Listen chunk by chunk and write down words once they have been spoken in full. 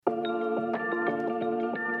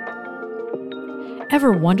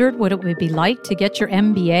Ever wondered what it would be like to get your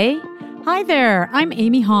MBA? Hi there, I'm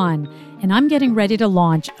Amy Hahn, and I'm getting ready to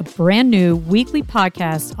launch a brand new weekly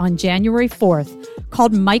podcast on January 4th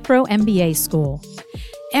called Micro MBA School.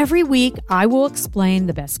 Every week, I will explain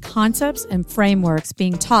the best concepts and frameworks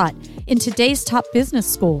being taught in today's top business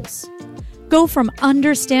schools. Go from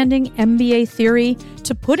understanding MBA theory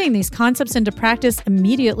to putting these concepts into practice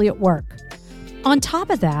immediately at work. On top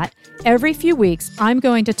of that, every few weeks, I'm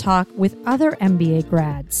going to talk with other MBA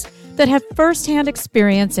grads that have firsthand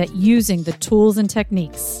experience at using the tools and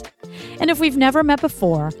techniques. And if we've never met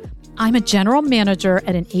before, I'm a general manager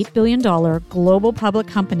at an $8 billion global public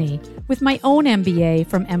company with my own MBA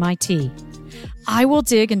from MIT. I will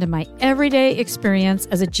dig into my everyday experience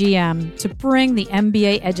as a GM to bring the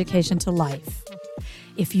MBA education to life.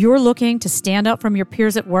 If you're looking to stand out from your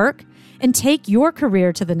peers at work and take your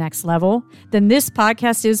career to the next level, then this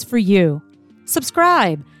podcast is for you.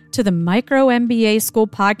 Subscribe to the Micro MBA School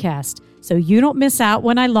podcast so you don't miss out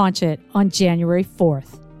when I launch it on January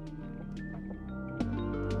 4th.